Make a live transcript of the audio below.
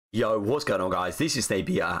Yo, what's going on guys? This is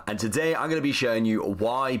Napier, and today I'm going to be showing you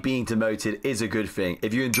why being demoted is a good thing.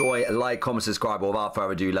 If you enjoy, like, comment, subscribe. Without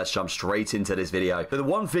further ado, let's jump straight into this video. But the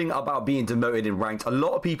one thing about being demoted in ranked, a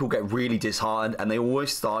lot of people get really disheartened and they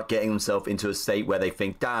always start getting themselves into a state where they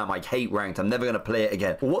think, damn, I hate ranked, I'm never going to play it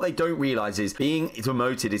again. But what they don't realize is being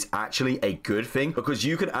demoted is actually a good thing, because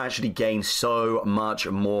you can actually gain so much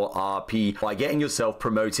more RP by getting yourself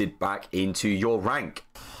promoted back into your rank.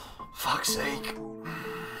 Fuck's sake.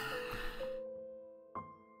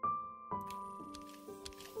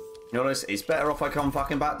 You know, honest, it's better off I come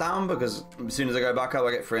fucking back down, because as soon as I go back up,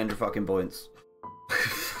 I get 300 fucking points.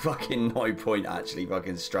 Fucking no point, actually,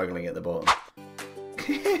 fucking struggling at the bottom.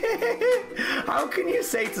 How can you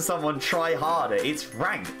say to someone, try harder? It's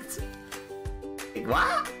ranked.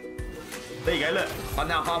 What? There you go, look. I'm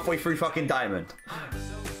now halfway through fucking diamond.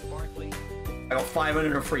 I got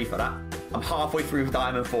 503 for that. I'm halfway through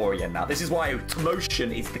diamond 4 again now. This is why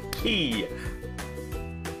demotion is the key.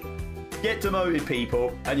 Get demoted,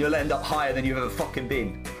 people, and you'll end up higher than you've ever fucking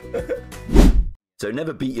been. So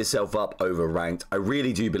never beat yourself up over ranked. I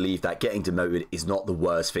really do believe that getting demoted is not the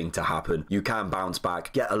worst thing to happen. You can bounce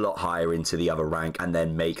back, get a lot higher into the other rank, and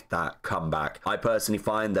then make that comeback. I personally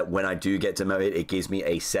find that when I do get demoted, it gives me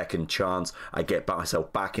a second chance. I get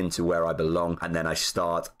myself back into where I belong, and then I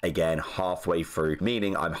start again halfway through,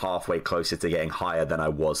 meaning I'm halfway closer to getting higher than I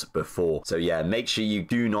was before. So yeah, make sure you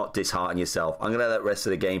do not dishearten yourself. I'm gonna let the rest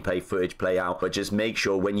of the gameplay footage play out, but just make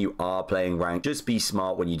sure when you are playing ranked, just be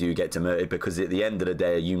smart when you do get demoted, because at the end of the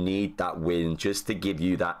day, you need that win just to give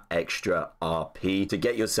you that extra RP to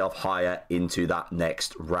get yourself higher into that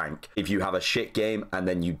next rank. If you have a shit game and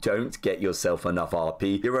then you don't get yourself enough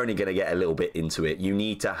RP, you're only going to get a little bit into it. You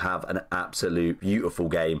need to have an absolute beautiful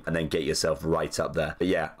game and then get yourself right up there. But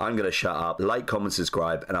yeah, I'm going to shut up. Like, comment,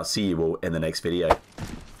 subscribe, and I'll see you all in the next video.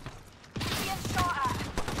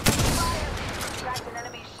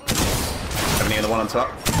 Having the other one on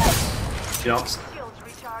top. You know,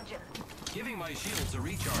 Giving my shields a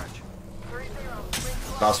recharge.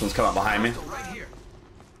 last one's come up behind me.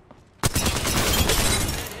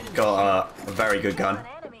 Got a very good gun.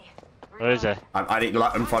 Where is he? I need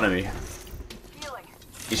like in front of me.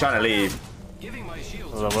 He's trying to leave.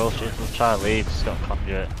 Well, I will try to leave, just got to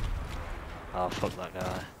conduit. Oh, fuck that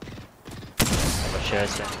guy. I'm gonna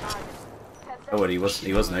chase him. Oh, he was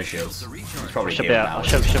no shields. He's probably Should here be, now.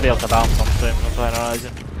 should be able to bounce onto him. I'm playing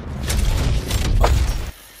Horizon.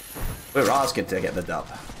 We're asking to get the dub.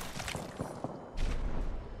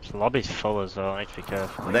 The lobby's full as well, I need to be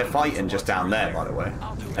careful. They're fighting just down there, by the way.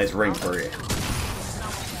 There's ring 3.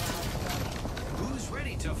 Who's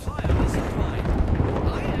ready to fly on this line?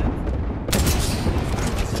 I am.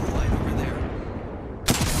 Line over there.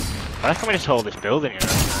 Why can't we just hold this building here?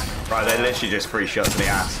 Right, they're literally just 3 shots in the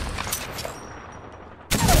ass.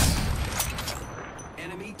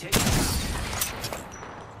 Enemy taken.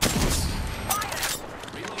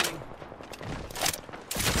 Reloading.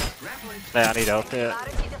 Grappling. Hey, I need help here.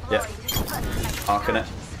 Yeah. Arcing it.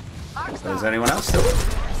 Is there anyone else still?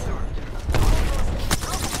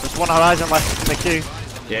 There's one Horizon left in the queue.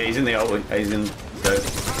 Yeah, he's in the old. He's in. So.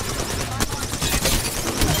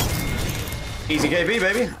 Easy KB,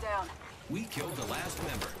 baby. We killed the last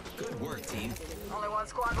member. Good work, team. Only one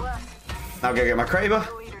squad left. Now go get my Kraber.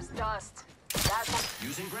 Leader's dust.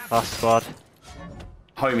 Using grappling. Last squad.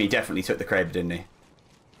 Homie definitely took the Kraber, didn't he?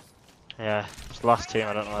 Yeah, it's the last team,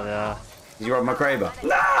 I don't know where they are. Did you rob my Kraber?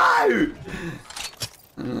 No!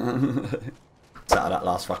 It's out of that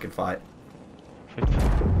last fucking fight.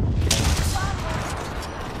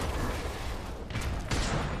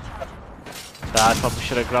 I probably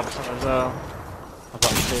should have grabbed some as well. I've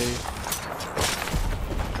got 2.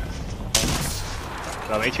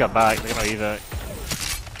 Well, we need to get back, they're gonna evac.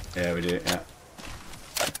 Yeah, we do, yeah.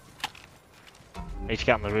 Need to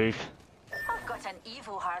get on the roof. I've got an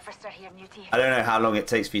evil harvester here, Mutie. I don't know how long it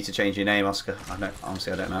takes for you to change your name, Oscar. I don't,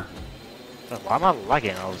 honestly, I don't know. Why am I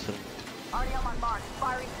lagging all of a sudden? Already on my mark.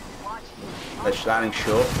 Firing. Watch. They're standing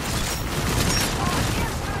short.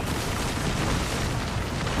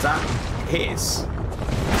 Is that his?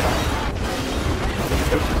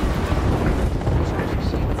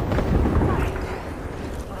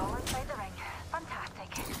 We're all inside the ring. Fantastic.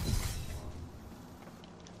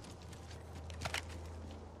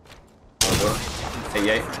 Hold on.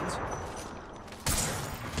 88.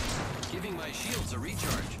 Giving my shields a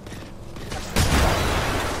recharge.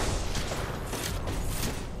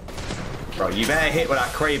 Bro, you better hit with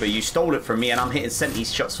that Kraber. You stole it from me and I'm hitting 70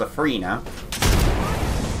 shots for free now.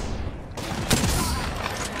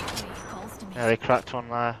 Yeah, they cracked one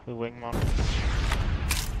there with Wingman.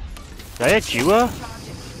 Is that a duo?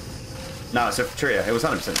 No, it's a trio. It was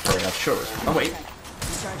 100% free. I'm sure it was. Oh, wait.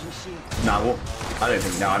 No, well, I don't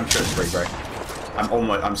think. No, I'm sure it's free, bro.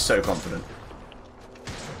 I'm so confident.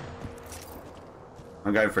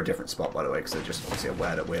 I'm going for a different spot, by the way, because they're just obviously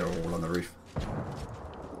aware that we're all on the roof.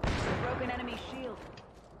 Broken enemy shield.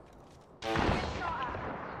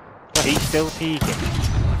 He's still peeking.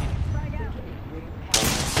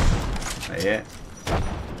 Yeah.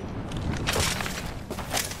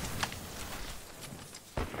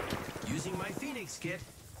 Using my Phoenix kit.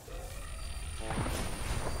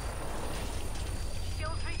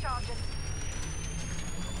 Shields recharging.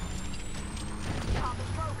 Pop is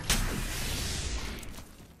broke.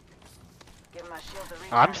 Give my shield a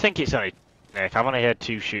recharge. I'm thinking it's only Nick. I've only heard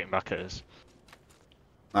 2 shooting back at us.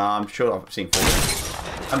 I'm sure I've seen 4.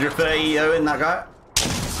 130 though in that guy.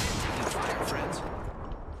 Fire, friends.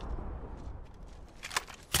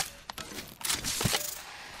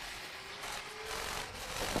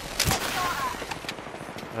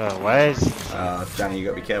 Oh, where's... Danny, you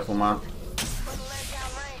gotta be careful, man. Put a leg down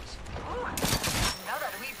range. Ooh. Another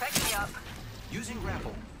wee pick me up. Using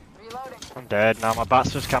grapple. Reloading. I'm dead now. My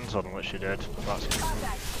bats was cancelled and literally dead. That's good.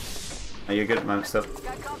 Contact. Are you good at the moment, stuff?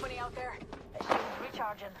 Got company out there. Shields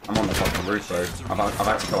recharging. I'm on the fucking roof, bro. I've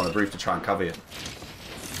had to go on the roof to try and cover you.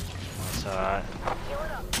 That's alright. Heal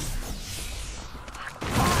it up.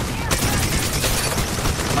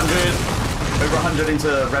 100. Over 100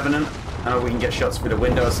 into Revenant. We can get shots through the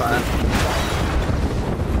window or something.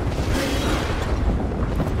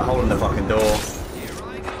 I'm holding the fucking door. Here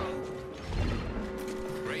I go.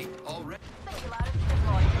 Great. Already. Thank you, ladders.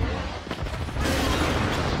 Deployed. Broken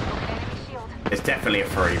enemy shield. It's definitely a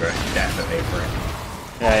free, bro. Definitely a free.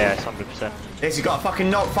 Yeah, it's 100%. Yes, he got a fucking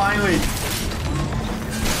knock finally.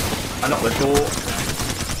 I knocked the door.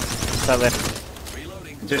 Selling.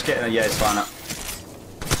 Reloading. Just getting a yeah, it's fine up.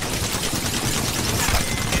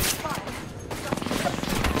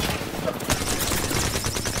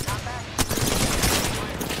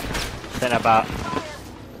 Then about...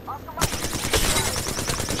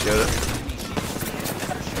 Shoot it.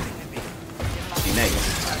 You nade.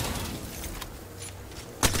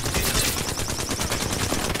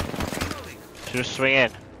 Should just swing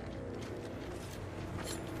in.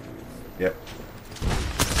 Yep.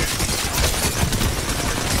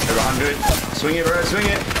 Over 100. Swing it, bro. Swing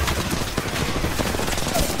it.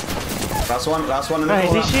 Last one. Last one in the Where is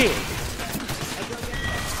corner. he shooting?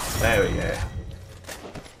 There we go.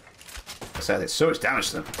 I said it's so much damage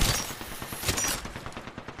to them.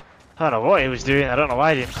 I don't know what he was doing. I don't know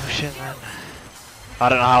why he didn't push in then. I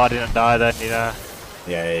don't know how I didn't die then, you know.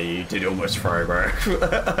 Yeah, you did almost throw, bro.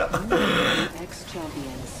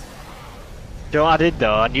 Ex-champions. You know what I did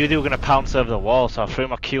though? I knew they were going to pounce over the wall, so I threw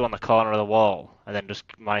my Q on the corner of the wall and then just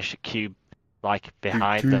managed to Q like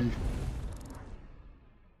behind them.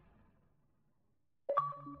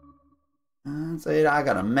 I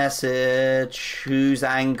got a message. Who's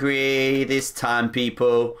angry this time,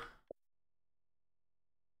 people?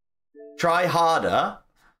 Try harder.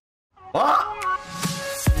 What?